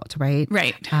else out, right?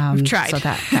 Right. We've tried. So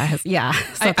that has, yeah.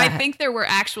 So I think there were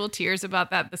actual tears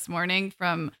about that this morning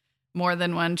from more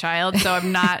than one child. So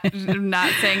I'm not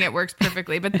saying it works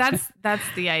perfectly, but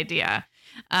that's the idea.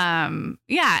 And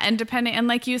depending, and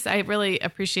like you said, I really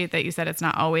appreciate that you said it's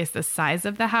not always the size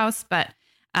of the house, but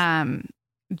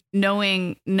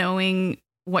knowing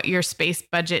what your space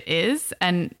budget is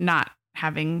and not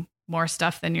having more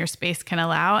stuff than your space can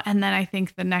allow. And then I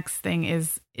think the next thing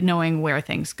is knowing where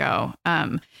things go,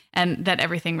 and that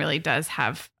everything really does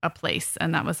have a place.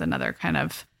 And that was another kind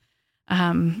of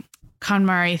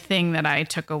KonMari thing that I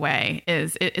took away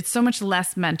is it's so much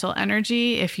less mental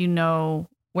energy if you know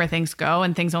where things go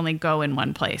and things only go in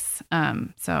one place.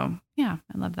 So yeah,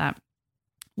 I love that.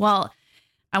 Well,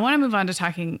 I want to move on to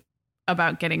talking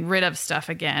about getting rid of stuff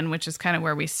again, which is kind of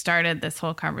where we started this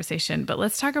whole conversation. But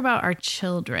let's talk about our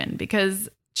children, because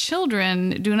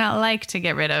children do not like to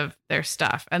get rid of their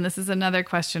stuff. And this is another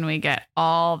question we get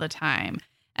all the time.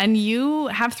 And you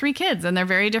have 3 kids and they're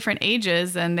very different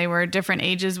ages, and they were different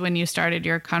ages when you started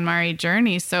your KonMari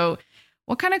journey. So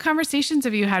what kind of conversations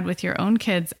have you had with your own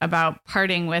kids about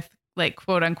parting with like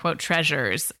quote unquote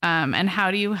treasures? And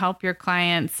how do you help your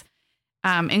clients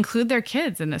include their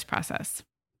kids in this process?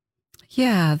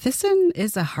 Yeah, this one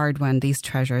is a hard one, these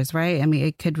treasures, right? I mean,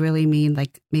 it could really mean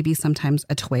like maybe sometimes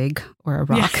a twig or a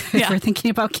rock if we're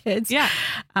thinking about kids. Yeah.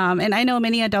 And I know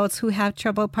many adults who have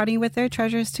trouble parting with their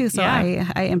treasures too. So I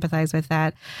empathize with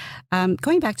that.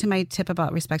 Going back to my tip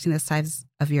about respecting the size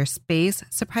of your space,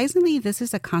 surprisingly, this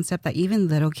is a concept that even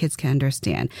little kids can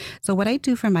understand. So what I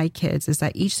do for my kids is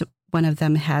that each one of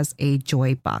them has a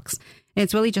joy box.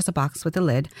 It's really just a box with a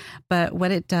lid, but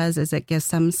what it does is it gives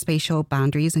some spatial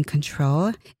boundaries and control.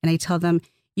 And I tell them,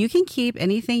 you can keep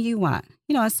anything you want,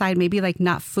 aside maybe like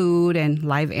not food and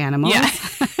live animals.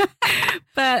 Yeah.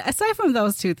 But aside from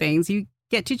those 2 things, you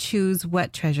get to choose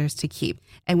what treasures to keep.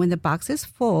 And when the box is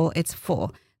full, it's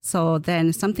full. So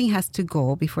then something has to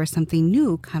go before something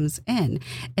new comes in.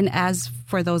 And as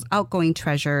for those outgoing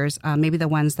treasures, maybe the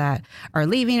ones that are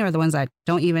leaving or the ones that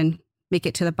don't even make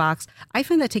it to the box, I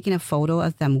find that taking a photo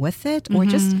of them with it, or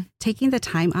just taking the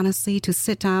time, honestly, to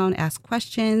sit down, ask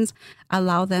questions,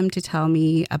 allow them to tell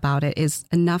me about it is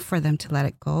enough for them to let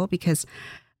it go, because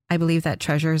I believe that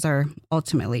treasures are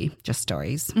ultimately just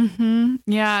stories. Mm-hmm.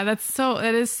 Yeah, that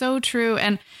is so true.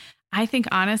 And I think,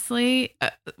 honestly,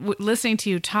 listening to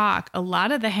you talk, a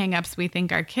lot of the hangups we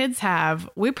think our kids have,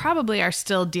 we probably are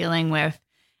still dealing with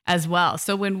as well.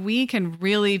 So when we can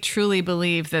really truly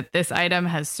believe that this item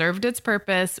has served its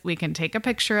purpose, we can take a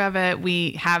picture of it,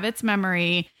 we have its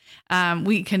memory,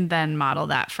 we can then model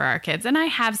that for our kids. And I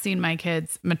have seen my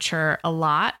kids mature a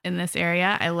lot in this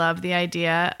area. I love the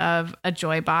idea of a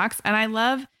joy box, and I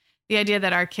love the idea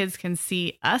that our kids can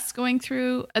see us going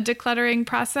through a decluttering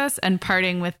process and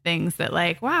parting with things that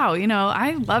like, wow,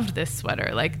 I loved this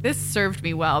sweater. Like this served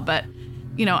me well, but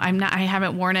I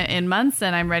haven't worn it in months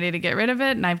and I'm ready to get rid of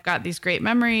it. And I've got these great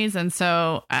memories. And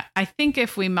so I think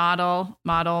if we model,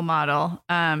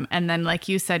 and then like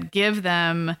you said, give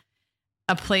them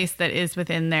a place that is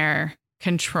within their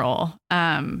control,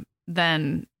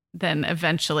 then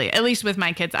eventually, at least with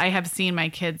my kids, I have seen my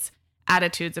kids'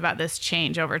 attitudes about this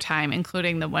change over time,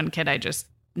 including the one kid I just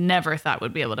never thought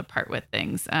would be able to part with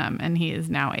things. And he is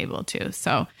now able to.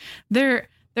 So there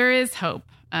is hope.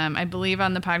 I believe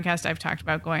on the podcast, I've talked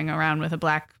about going around with a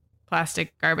black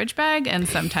plastic garbage bag and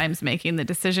sometimes making the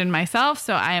decision myself.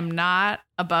 So I am not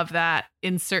above that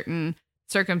in certain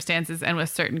circumstances and with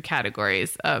certain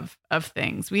categories of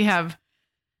things. We have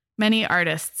many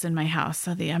artists in my house,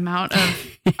 so the amount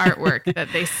of artwork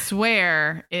that they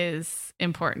swear is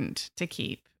important to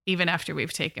keep, even after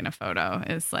we've taken a photo,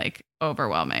 is like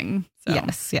overwhelming. So,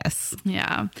 Yes.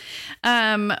 Yeah.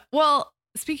 Well,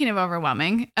 speaking of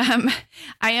overwhelming,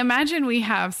 I imagine we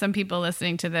have some people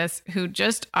listening to this who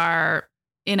just are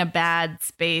in a bad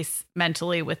space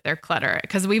mentally with their clutter,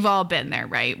 because we've all been there,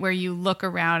 right? Where you look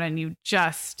around and you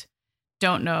just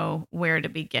don't know where to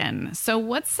begin. So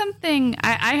what's something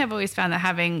I have always found that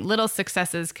having little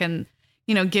successes can,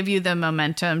 give you the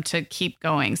momentum to keep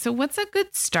going. So what's a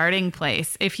good starting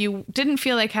place if you didn't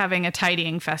feel like having a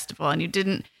tidying festival and you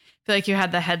didn't feel like you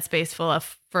had the headspace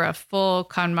for a full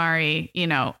KonMari,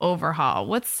 overhaul?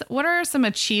 What are some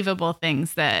achievable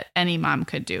things that any mom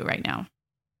could do right now?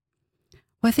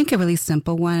 Well, I think a really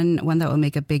simple one that will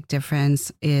make a big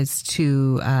difference is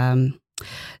to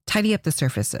tidy up the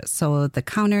surfaces. So the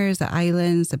counters, the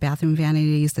islands, the bathroom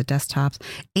vanities, the desktops,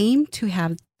 aim to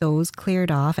have those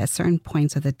cleared off at certain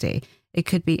points of the day. It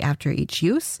could be after each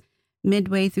use,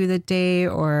 midway through the day,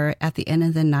 or at the end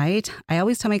of the night. I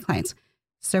always tell my clients,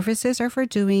 surfaces are for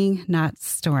doing, not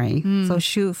storing. So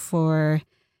shoot for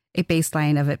a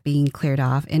baseline of it being cleared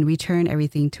off and return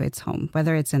everything to its home,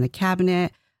 whether it's in the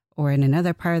cabinet or in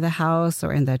another part of the house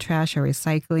or in the trash or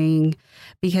recycling,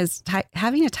 because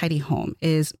having a tidy home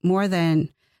is more than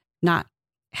not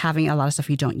having a lot of stuff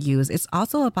you don't use. It's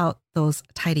also about those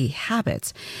tidy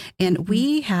habits. And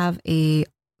we have a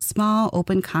small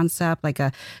open concept like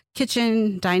a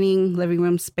kitchen, dining, living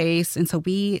room space. And so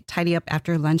we tidy up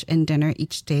after lunch and dinner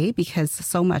each day because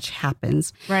so much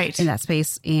happens in that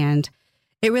space. And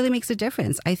it really makes a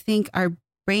difference. I think our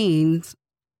brains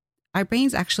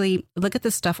actually look at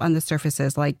the stuff on the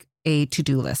surfaces like a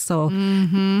to-do list. So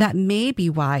that may be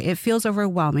why it feels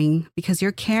overwhelming, because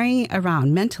you're carrying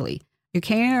around mentally. You're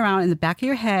carrying around in the back of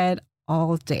your head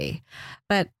all day.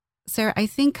 But Sarah, I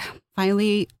think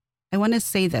finally, I want to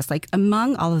say this, like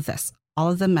among all of this, all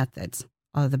of the methods,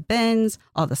 all of the bins,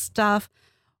 all the stuff,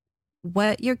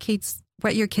 what your kids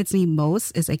need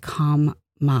most is a calm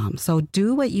mom. So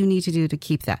do what you need to do to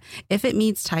keep that. If it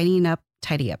means tidying up,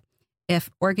 tidy up. If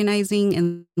organizing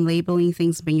and labeling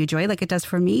things bring you joy, like it does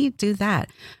for me, do that.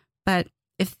 But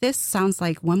if this sounds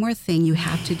like one more thing you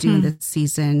have to do in this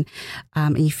season,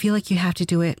 and you feel like you have to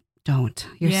do it, don't.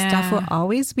 Your stuff will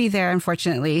always be there,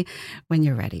 unfortunately, when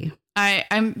you're ready.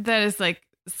 That is like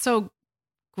so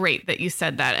great that you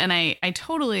said that. And I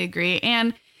totally agree.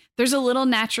 And there's a little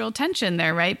natural tension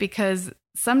there, right? Because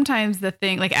sometimes the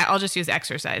thing, like I'll just use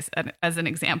exercise as an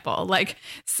example. Like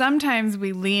sometimes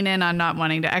we lean in on not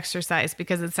wanting to exercise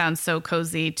because it sounds so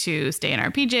cozy to stay in our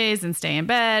PJs and stay in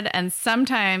bed. And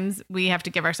sometimes we have to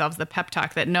give ourselves the pep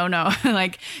talk that no,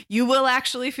 like you will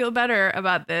actually feel better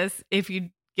about this if you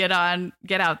get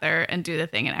out there and do the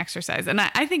thing and exercise. And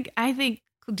I think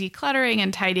decluttering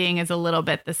and tidying is a little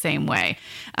bit the same way.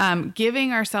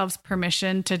 Giving ourselves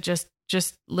permission to just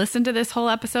listen to this whole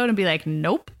episode and be like,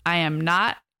 nope, I am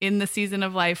not in the season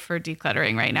of life for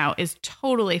decluttering right now is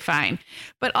totally fine.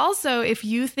 But also if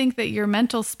you think that your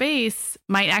mental space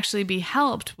might actually be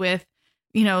helped with,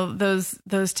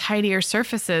 those tidier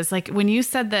surfaces, like when you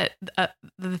said that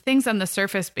the things on the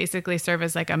surface basically serve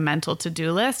as like a mental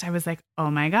to-do list, I was like, oh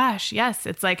my gosh, yes.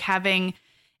 It's like having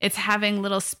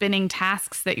little spinning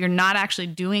tasks that you're not actually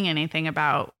doing anything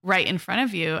about right in front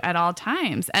of you at all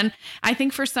times. And I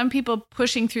think for some people,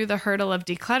 pushing through the hurdle of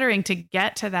decluttering to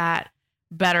get to that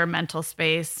better mental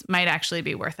space might actually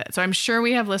be worth it. So I'm sure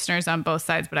we have listeners on both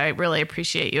sides, but I really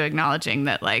appreciate you acknowledging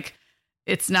that, like,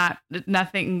 it's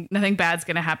nothing bad's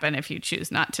going to happen if you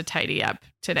choose not to tidy up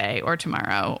today or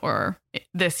tomorrow or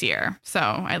this year. So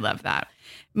I love that.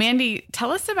 Mandy,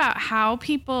 tell us about how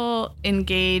people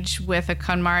engage with a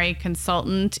KonMari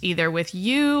consultant, either with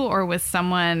you or with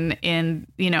someone in,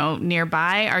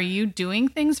 nearby. Are you doing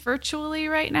things virtually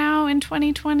right now in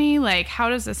 2020? Like, how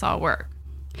does this all work?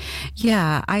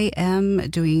 Yeah, I am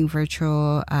doing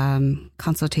virtual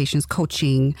consultations,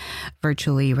 coaching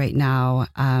virtually right now.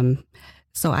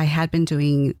 So I had been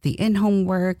doing the in-home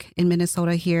work in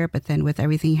Minnesota here, but then with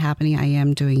everything happening, I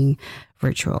am doing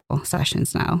virtual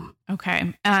sessions now.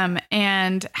 Okay.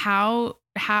 And how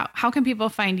can people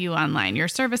find you online, your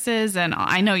services? And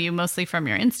I know you mostly from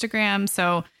your Instagram.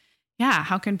 So yeah,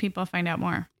 how can people find out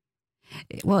more?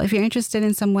 Well, if you're interested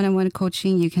in some one-on-one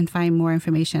coaching, you can find more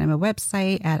information on my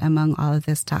website at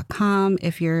amongallofthis.com.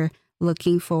 If you're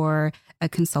looking for a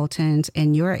consultant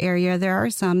in your area, there are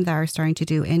some that are starting to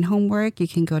do in-home work. You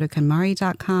can go to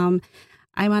KonMari.com.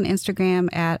 I'm on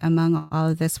Instagram at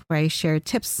amongallofthis, where I share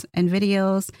tips and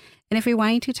videos. And if you're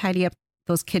wanting to tidy up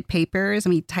those kid papers,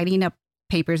 tidying up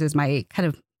papers is my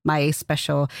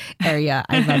special area.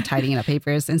 I love tidying up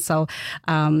papers. And so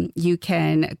you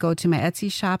can go to my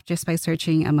Etsy shop just by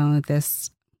searching Among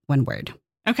This, one word.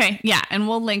 Okay. Yeah. And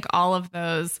we'll link all of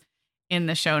those in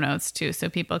the show notes too, so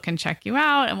people can check you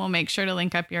out, and we'll make sure to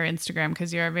link up your Instagram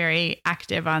because you're very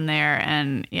active on there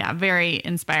and very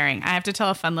inspiring. I have to tell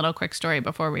a fun little quick story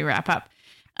before we wrap up.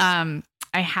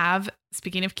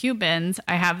 Speaking of cute bins,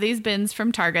 I have these bins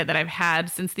from Target that I've had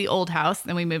since the old house.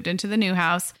 Then we moved into the new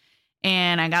house.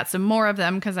 And I got some more of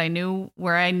them because I knew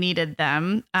where I needed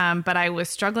them. But I was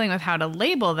struggling with how to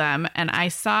label them. And I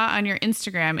saw on your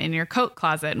Instagram in your coat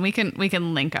closet, and we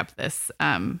can link up this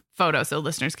photo so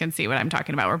listeners can see what I'm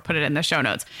talking about, or put it in the show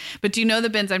notes. But do you know the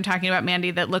bins I'm talking about, Mandy,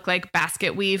 that look like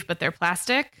basket weave, but they're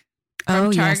plastic?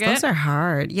 Oh, Target? Yes, those are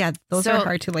hard. Yeah, those are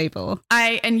hard to label.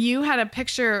 And you had a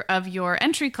picture of your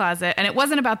entry closet, and it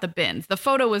wasn't about the bins. The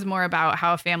photo was more about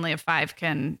how a family of 5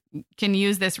 can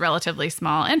use this relatively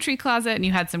small entry closet, and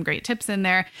you had some great tips in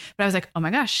there. But I was like, oh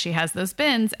my gosh, she has those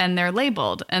bins and they're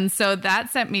labeled. And so that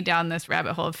sent me down this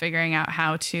rabbit hole of figuring out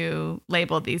how to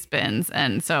label these bins.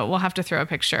 And so we'll have to throw a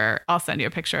picture. I'll send you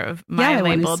a picture of my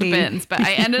labeled bins. But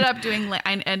I ended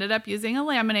up using a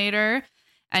laminator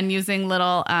and using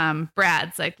little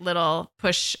brads, like little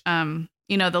push, the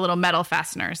little metal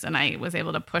fasteners. And I was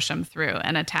able to push them through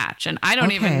and attach. And I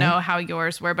don't even know how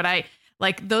yours were, but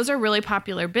those are really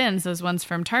popular bins, those ones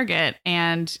from Target.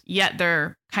 And yet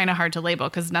they're kind of hard to label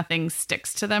because nothing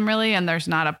sticks to them really. And there's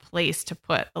not a place to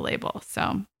put a label.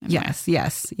 So anyway,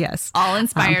 yes. All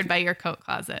inspired by your coat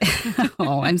closet.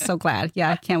 Oh, I'm so glad.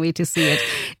 Yeah, I can't wait to see it.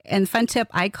 And fun tip,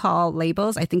 I call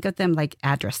labels, I think of them like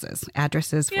addresses for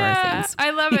things.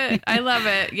 I love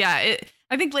it. Yeah.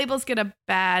 I think labels get a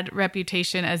bad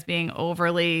reputation as being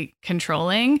overly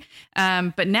controlling.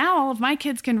 But now all of my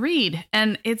kids can read,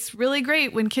 and it's really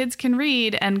great when kids can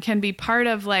read and can be part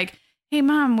of like, hey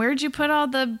mom, where'd you put all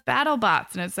the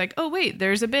BattleBots? And it's like, oh wait,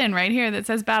 there's a bin right here that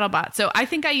says BattleBot. So I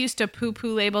think I used to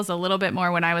poo-poo labels a little bit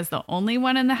more when I was the only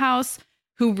one in the house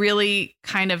who really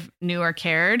kind of knew or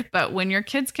cared. But when your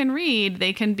kids can read,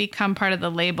 they can become part of the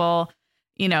label,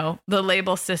 the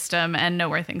label system and know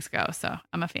where things go. So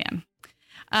I'm a fan.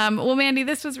 Well, Mandy,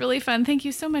 this was really fun. Thank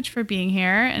you so much for being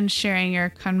here and sharing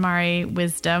your KonMari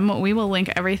wisdom. We will link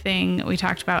everything we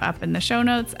talked about up in the show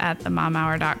notes at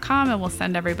themomhour.com, and we'll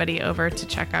send everybody over to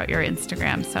check out your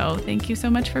Instagram. So thank you so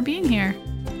much for being here.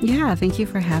 Yeah, thank you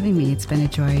for having me. It's been a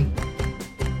joy.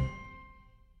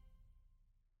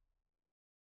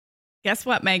 Guess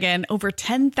what, Megan? Over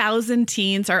 10,000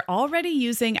 teens are already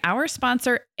using our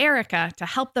sponsor, Erica, to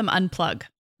help them unplug.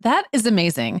 That is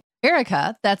amazing.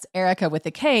 Erica, that's Erica with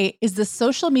a K, is the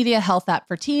social media health app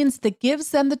for teens that gives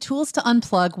them the tools to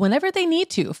unplug whenever they need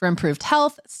to for improved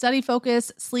health, study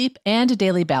focus, sleep, and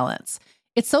daily balance.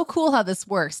 It's so cool how this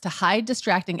works to hide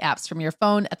distracting apps from your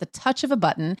phone at the touch of a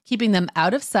button, keeping them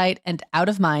out of sight and out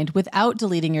of mind without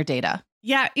deleting your data.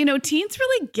 Yeah, teens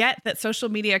really get that social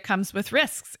media comes with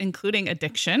risks, including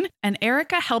addiction, and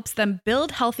Erica helps them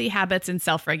build healthy habits and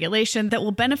self-regulation that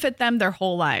will benefit them their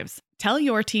whole lives. Tell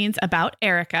your teens about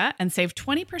Erica and save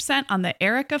 20% on the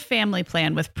Erica family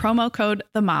plan with promo code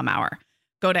TheMomHour.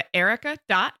 Go to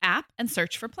erica.app and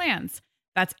search for plans.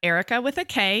 That's Erica with a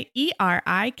K,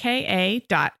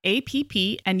 ERIKA.app,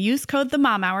 and use code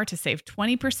TheMomHour to save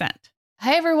 20%.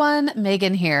 Hi everyone,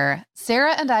 Megan here.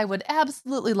 Sarah and I would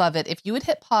absolutely love it if you would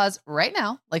hit pause right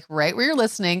now, like right where you're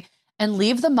listening, and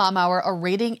leave the Mom Hour a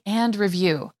rating and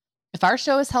review. If our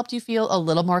show has helped you feel a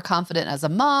little more confident as a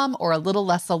mom or a little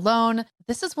less alone,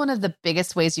 this is one of the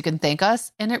biggest ways you can thank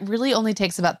us, and it really only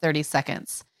takes about 30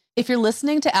 seconds. If you're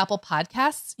listening to Apple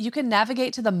Podcasts, you can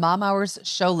navigate to the Mom Hours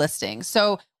show listing.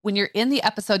 So when you're in the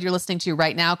episode you're listening to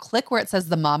right now, click where it says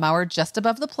the Mom Hour just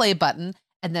above the play button,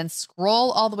 and then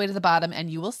scroll all the way to the bottom and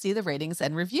you will see the ratings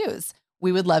and reviews.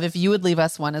 We would love if you would leave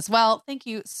us one as well. Thank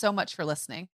you so much for listening.